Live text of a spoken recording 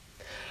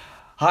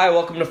Hi,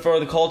 welcome to For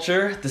the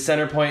Culture, the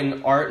center point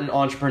in art and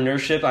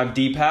entrepreneurship. I'm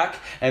Deepak,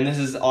 and this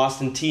is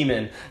Austin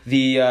Tiemann,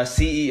 the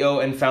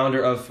CEO and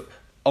founder of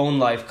Own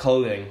Life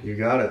Clothing. You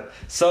got it.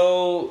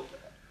 So,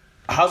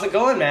 how's it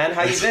going, man?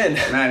 How you been?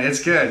 Man,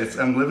 it's good.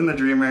 I'm living the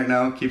dream right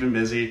now, keeping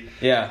busy.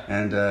 Yeah.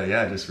 And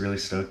just really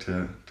stoked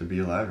to be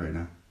alive right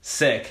now.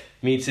 Sick.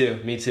 Me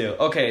too.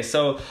 Okay,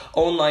 so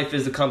Own Life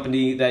is the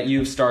company that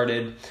you've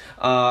started.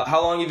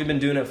 How long have you been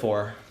doing it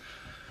for?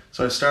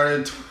 So I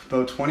started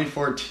about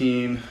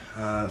 2014,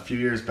 a few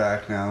years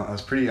back now. I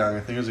was pretty young. I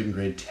think I was in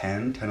grade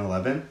 10,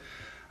 11.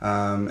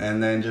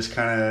 And then just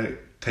kind of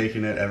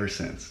taking it ever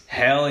since.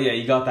 Hell yeah,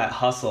 you got that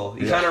hustle.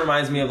 It kind of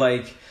reminds me of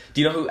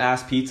do you know who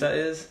Ass Pizza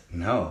is?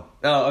 No.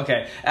 Oh,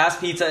 okay. Ass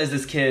Pizza is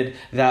this kid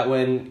that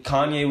when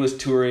Kanye was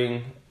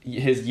touring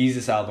his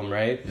Yeezus album,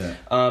 right? Yeah.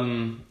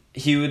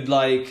 He would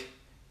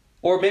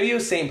or maybe it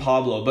was St.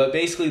 Pablo, but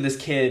basically this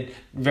kid,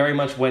 very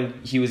much when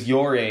he was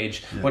your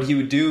age, what he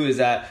would do is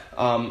that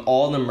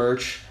all the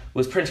merch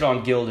was printed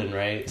on Gildan,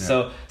 right?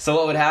 Yeah. So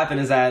what would happen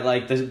is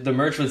that the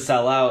merch would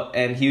sell out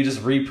and he would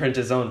just reprint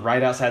his own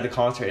right outside the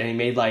concert and he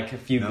made a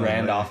few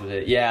grand off of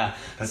it. Yeah.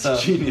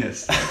 That's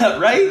genius.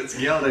 Right? It's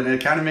Gildan.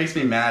 It kind of makes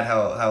me mad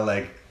how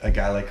a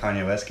guy like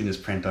Kanye West can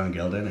just print on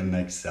Gildan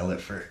and sell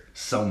it for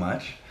so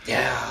much.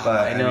 Yeah.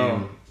 But I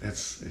know. I mean,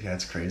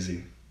 it's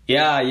crazy.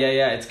 Yeah,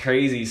 it's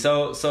crazy.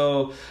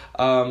 So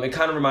it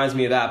kind of reminds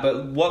me of that.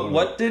 But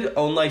what did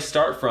Own Life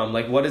start from?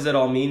 What does it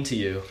all mean to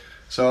you?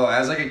 So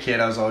as a kid,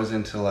 I was always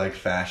into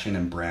fashion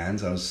and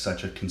brands. I was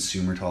such a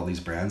consumer to all these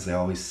brands. They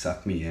always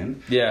sucked me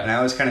in. Yeah. And I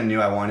always kind of knew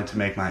I wanted to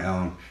make my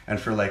own. And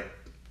for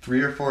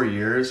 3 or 4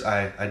 years,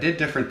 I did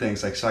different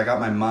things. So I got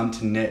my mom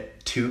to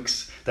knit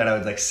toques that I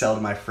would sell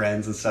to my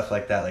friends and stuff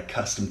like that,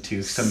 custom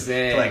toques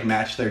to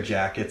match their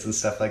jackets and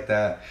stuff like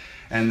that.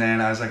 And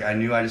then I was I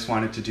knew I just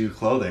wanted to do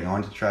clothing. I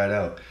wanted to try it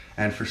out.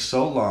 And for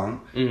so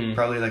long,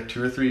 probably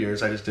 2 or 3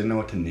 years, I just didn't know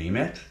what to name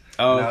it.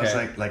 Oh, and okay.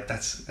 I was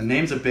that's a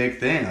name's a big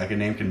thing. A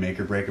name can make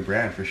or break a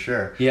brand for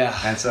sure. Yeah.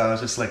 And so I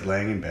was just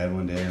laying in bed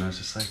one day and I was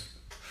just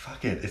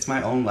fuck it. It's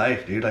my own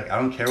life, dude. I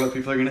don't care what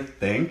people are going to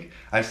think.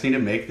 I just need to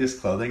make this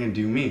clothing and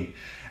do me.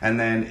 And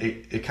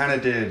then it kind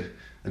of did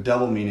a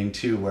double meaning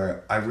too,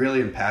 where I really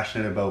am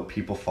passionate about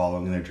people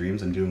following their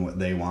dreams and doing what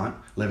they want,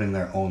 living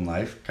their own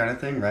life kind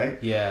of thing, right?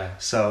 Yeah.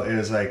 So it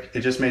was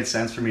it just made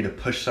sense for me to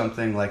push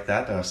something like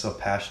that I was so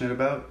passionate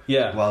about,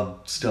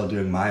 while still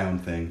doing my own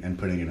thing and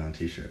putting it on a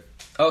t-shirt.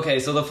 Okay,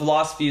 so the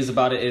philosophy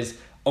is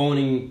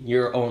owning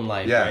your own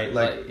life,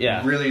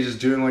 right? Really just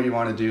doing what you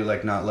want to do,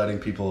 not letting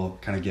people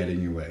kind of get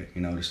in your way,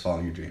 just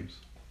following your dreams.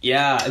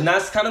 Yeah, and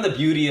that's kind of the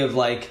beauty of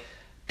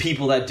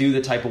people that do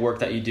the type of work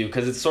that you do,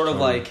 because it's sort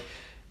of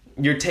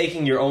you're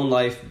taking your own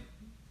life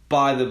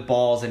by the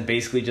balls and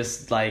basically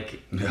just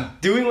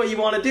doing what you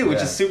want to do,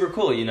 which is super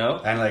cool,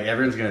 And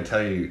everyone's gonna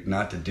tell you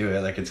not to do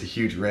it, it's a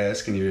huge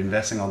risk and you're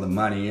investing all the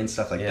money and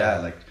stuff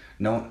that.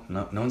 No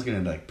one's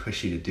gonna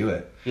push you to do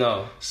it.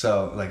 No.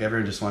 So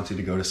everyone just wants you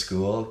to go to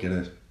school, get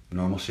a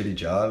normal shitty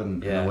job,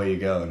 and away you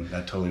go. And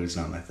that totally was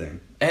not my thing.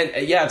 And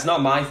it's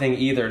not my thing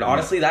either. And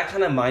honestly, that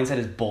kind of mindset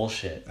is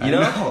bullshit. You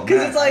know?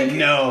 Because it's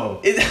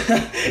no,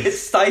 it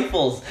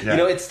stifles.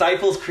 Yeah. It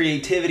stifles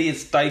creativity. It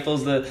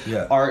stifles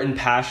the art and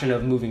passion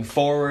of moving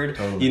forward.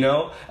 Totally.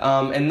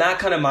 And that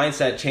kind of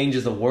mindset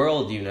changes the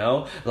world.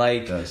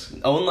 It does.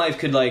 Own Life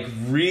could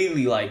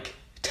really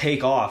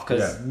take off,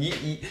 because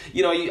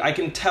I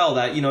can tell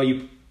that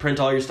you print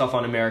all your stuff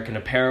on American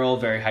Apparel,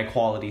 very high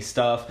quality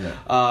stuff.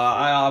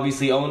 I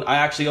actually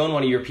own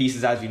one of your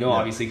pieces, as you know,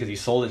 obviously, because you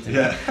sold it to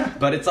me.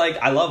 But it's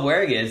I love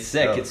wearing it. It's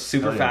sick. It's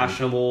super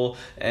fashionable,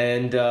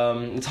 and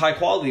it's high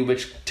quality,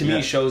 which to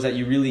me shows that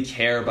you really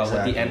care about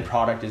what the end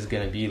product is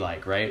going to be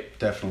right?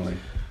 Definitely.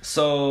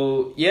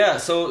 So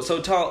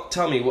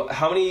tell me,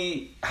 how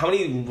many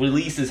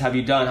releases have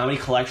you done? How many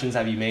collections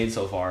have you made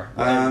so far?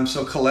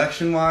 So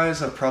collection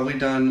wise, I've probably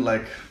done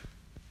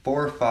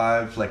 4 or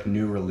 5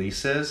 new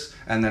releases,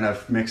 and then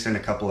I've mixed in a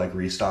couple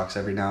restocks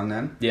every now and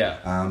then. Yeah.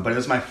 But it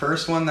was my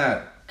first one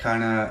that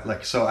kind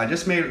of so I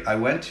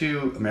went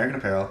to American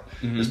Apparel,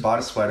 just bought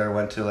a sweater,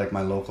 went to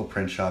my local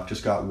print shop,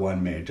 just got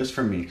one made just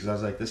for me, because I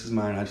was this is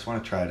mine, I just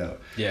want to try it out.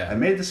 I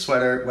made the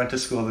sweater, went to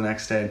school the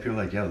next day, and people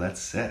were yo,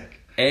 that's sick.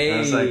 Hey. And I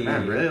was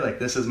man, really?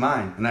 This is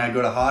mine. And then I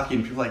go to hockey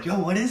and people are yo,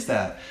 what is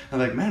that?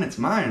 I'm man, it's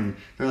mine.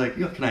 They're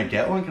yo, can I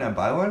get one? Can I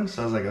buy one?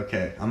 So I was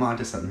okay, I'm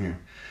onto something here.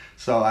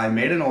 So I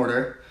made an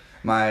order.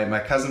 My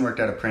cousin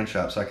worked at a print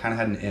shop, so I kind of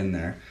had an in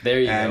there.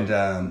 There you go. And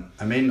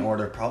I made an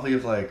order probably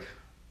of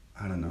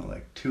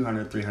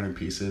 200, 300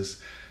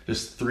 pieces.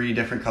 Just 3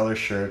 different color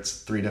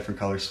shirts, 3 different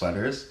color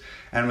sweaters.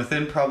 And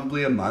within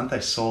probably a month, I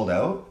sold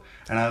out.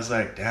 And I was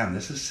damn,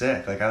 this is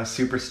sick. I was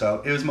super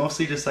stoked. It was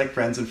mostly just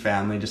friends and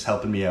family just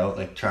helping me out,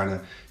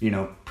 trying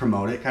to,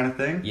 promote it kind of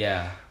thing.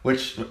 Yeah.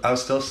 Which I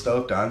was still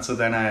stoked on. So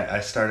then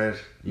I started,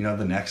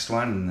 the next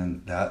one, and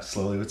then that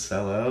slowly would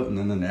sell out, and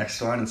then the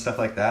next one and stuff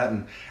like that.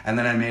 And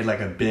then I made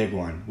a big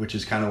one, which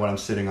is kind of what I'm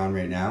sitting on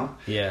right now.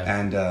 Yeah.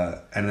 And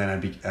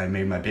then I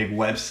made my big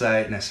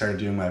website, and I started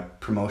doing my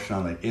promotion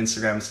on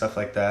Instagram and stuff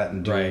like that,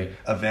 and doing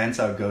events.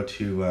 I would go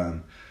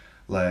to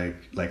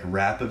like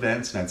rap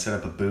events, and I'd set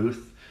up a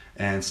booth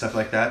and stuff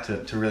like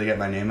that to really get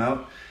my name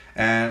out.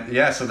 And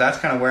yeah, so that's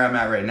kind of where I'm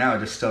at right now,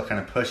 just still kind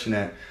of pushing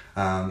it.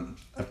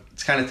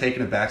 It's kind of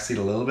taken a backseat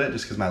a little bit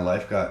just because my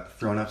life got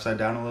thrown upside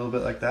down a little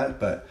bit like that,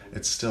 but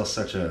it's still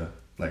such a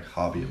like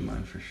hobby of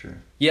mine for sure.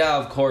 Yeah,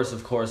 of course.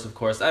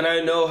 And I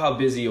know how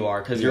busy you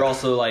are because you're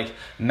also like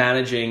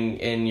managing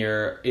in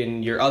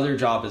your other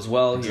job as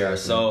well here.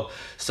 So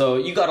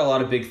you got a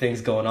lot of big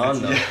things going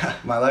on though. Yeah,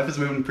 my life is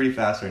moving pretty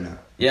fast right now.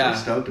 I'm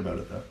pretty stoked about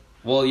it though.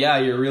 Well, yeah,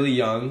 you're really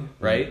young,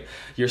 right?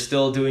 Mm-hmm. You're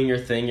still doing your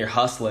thing. You're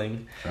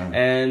hustling,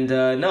 and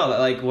no,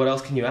 like, what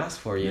else can you ask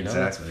for? You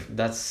know,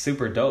 that's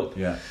super dope.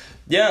 Yeah.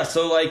 Yeah.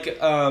 So, like,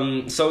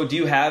 so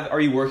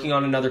are you working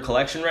on another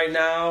collection right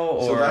now?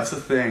 Or? So that's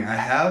the thing. I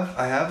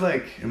have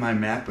like in my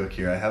MacBook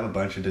here, I have a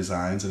bunch of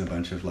designs and a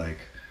bunch of like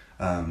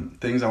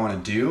things I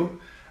want to do.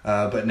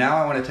 But now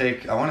I want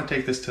to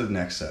take this to the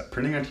next step.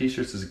 Printing on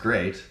t-shirts is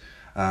great.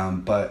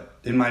 But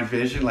in my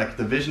vision, like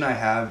the vision I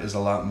have is a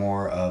lot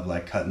more of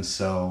like cut and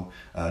sew,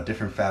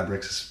 different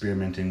fabrics,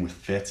 experimenting with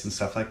fits and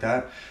stuff like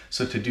that.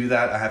 So to do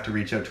that, I have to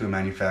reach out to a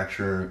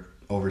manufacturer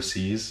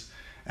overseas,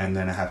 and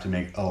then I have to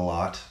make a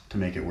lot to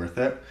make it worth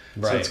it.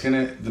 Right. So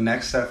the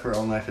next step for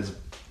Own Life is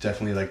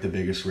definitely like the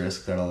biggest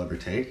risk that I'll ever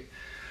take.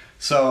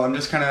 So I'm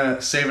just kind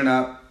of saving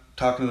up,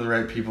 talking to the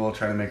right people,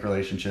 trying to make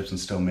relationships and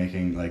still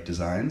making like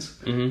designs.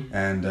 Mm-hmm.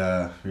 And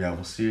yeah,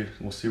 we'll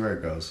see where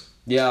it goes.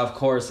 Yeah, of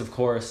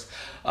course.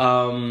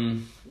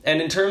 And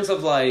in terms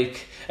of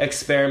like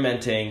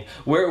experimenting,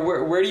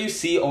 where do you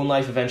see Own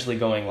Life eventually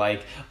going?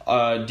 Like,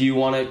 do you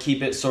want to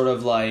keep it sort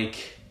of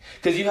like,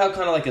 because you have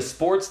kind of like a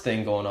sports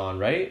thing going on,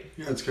 right?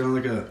 Yeah, it's kind of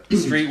like a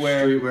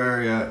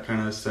streetwear, yeah,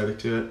 kind of aesthetic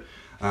to it.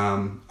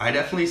 I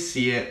definitely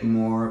see it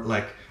more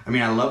like, I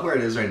mean, I love where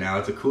it is right now.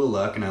 It's a cool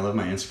look, and I love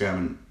my Instagram,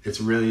 and it's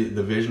really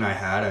the vision I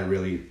had. I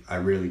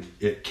really,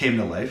 it came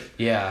to life.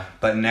 Yeah.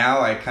 But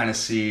now I kind of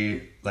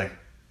see like,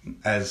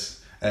 as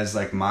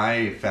like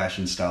my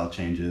fashion style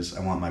changes,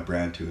 I want my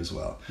brand to as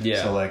well.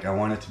 Yeah. So like I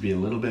want it to be a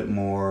little bit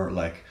more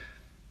like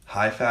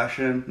high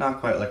fashion,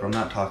 not quite like, I'm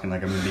not talking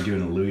like I'm gonna be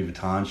doing a Louis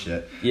Vuitton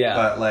shit. Yeah.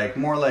 But like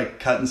more like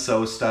cut and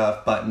sew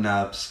stuff, button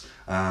ups,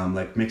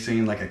 like mixing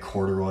in like a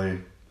corduroy,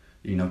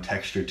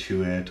 texture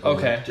to it. Or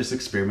okay. Just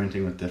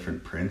experimenting with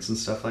different prints and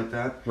stuff like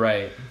that.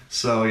 Right.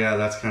 So yeah,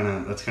 that's kind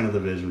of the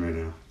vision right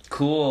now.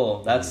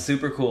 Cool. That's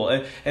super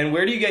cool. And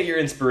where do you get your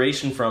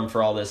inspiration from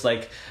for all this?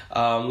 Like,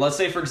 let's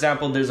say, for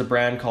example, there's a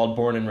brand called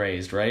Born and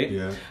Raised, right?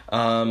 Yeah.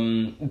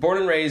 Born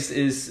and Raised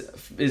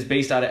is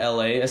based out of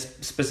LA,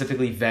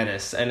 specifically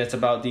Venice, and it's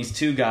about these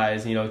two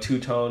guys,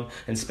 Two-Tone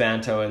and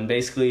Spanto, and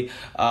basically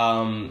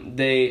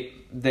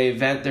they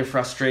vent their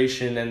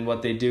frustration, and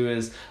what they do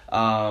is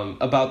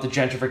about the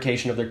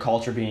gentrification of their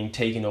culture being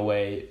taken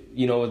away,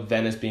 with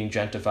Venice being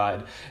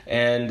gentrified.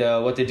 And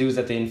what they do is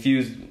that they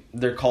infuse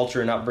their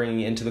culture and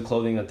upbringing into the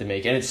clothing that they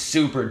make, and it's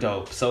super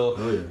dope.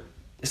 So,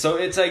 So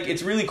it's like,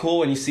 it's really cool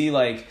when you see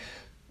like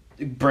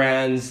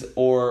brands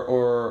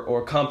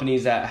or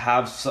companies that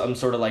have some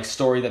sort of like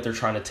story that they're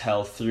trying to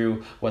tell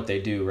through what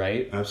they do,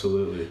 right?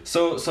 Absolutely.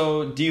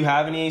 So do you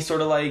have any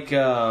sort of like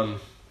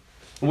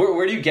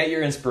where do you get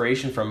your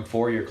inspiration from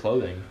for your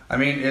clothing? I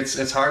mean,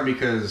 it's hard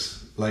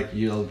because like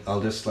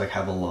I'll just like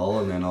have a lull,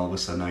 and then all of a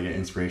sudden I get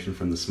inspiration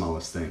from the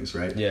smallest things,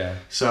 right? Yeah.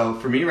 So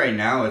for me right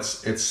now,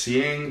 it's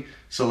seeing,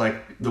 so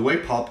like the way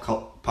pop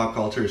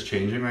culture is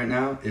changing right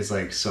now is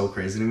like so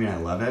crazy to me. I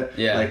love it.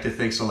 Yeah. Like to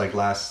think, so like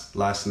last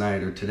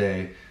night or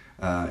today,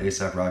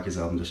 A$AP Rocky's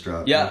album just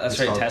dropped. Yeah, that's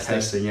right.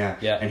 Testing. Yeah.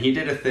 And he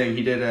did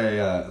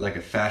a like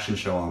a fashion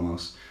show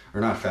almost,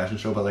 or not a fashion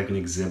show, but like an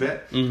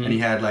exhibit. Mm-hmm. And he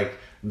had like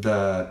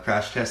the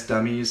crash test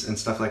dummies and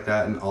stuff like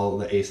that, and all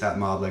the A$AP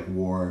Mob like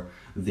wore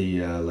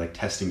the like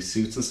testing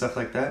suits and stuff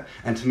like that.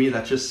 And to me,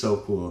 that's just so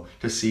cool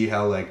to see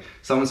how like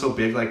someone so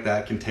big like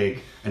that can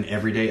take an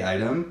everyday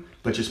item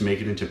but just make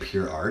it into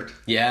pure art.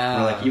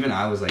 Yeah. Or like even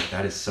I was like,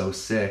 that is so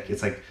sick.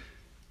 It's like,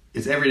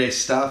 it's everyday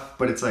stuff,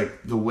 but it's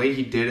like the way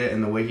he did it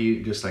and the way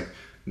he just like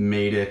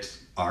made it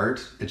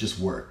art, it just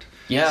worked.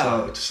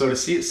 Yeah. So to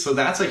see, so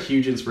that's a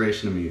huge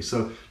inspiration to me.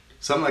 So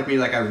someone like me,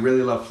 like I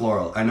really love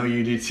floral. I know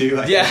you do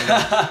too.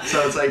 Yeah.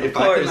 So it's like if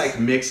I can like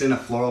mix in a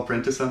floral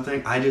print to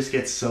something, I just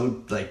get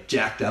so like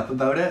jacked up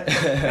about it.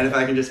 And if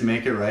I can just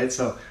make it right.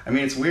 So I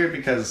mean, it's weird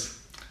because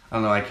I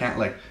don't know, I can't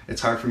like,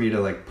 it's hard for me to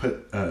like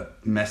put a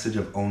message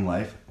of Own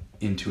Life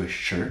into a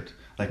shirt,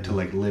 like to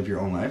like live your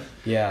own life.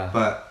 Yeah.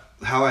 But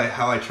how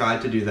I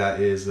tried to do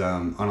that is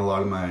on a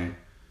lot of my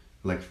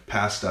like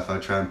past stuff, I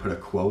try and put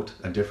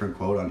a different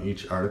quote on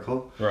each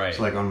article. Right.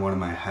 So like on one of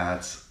my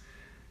hats,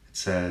 it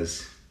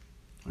says,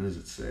 what does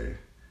it say?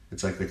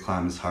 It's like the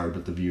climb is hard,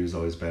 but the view is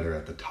always better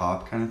at the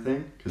top kind of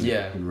thing. Because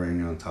you're wearing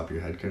it on top of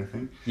your head kind of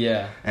thing.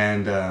 Yeah.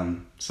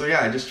 And so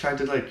yeah, I just tried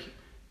to like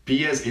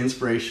be as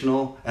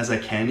inspirational as I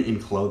can in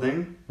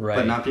clothing, right,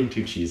 but not being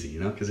too cheesy,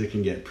 because it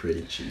can get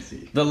pretty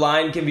cheesy. The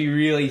line can be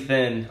really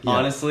thin,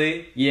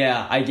 honestly.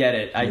 Yeah, I get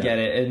it. I get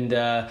it.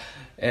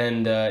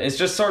 And it's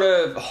just sort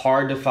of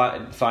hard to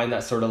find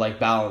that sort of like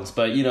balance.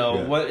 But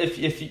what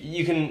if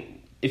you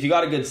can if you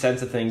got a good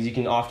sense of things, you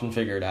can often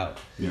figure it out.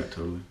 Yeah,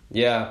 totally.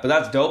 Yeah, but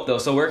that's dope though.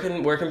 So where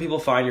can people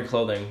find your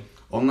clothing?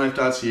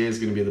 Ownlife.ca is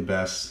going to be the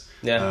best.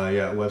 Yeah.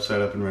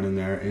 Website up and running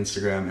there.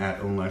 Instagram at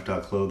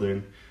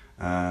ownlife.clothing.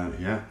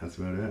 That's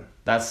about it.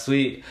 That's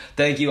sweet.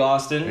 Thank you,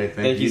 Austin. Hey,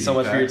 thank you so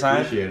much for your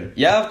time. Appreciate it.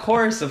 Yeah, of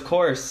course.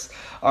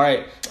 All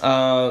right.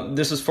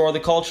 This was For the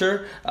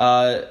Culture,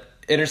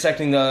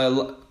 intersecting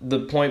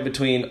the point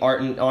between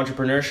art and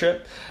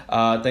entrepreneurship.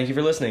 Thank you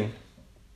for listening.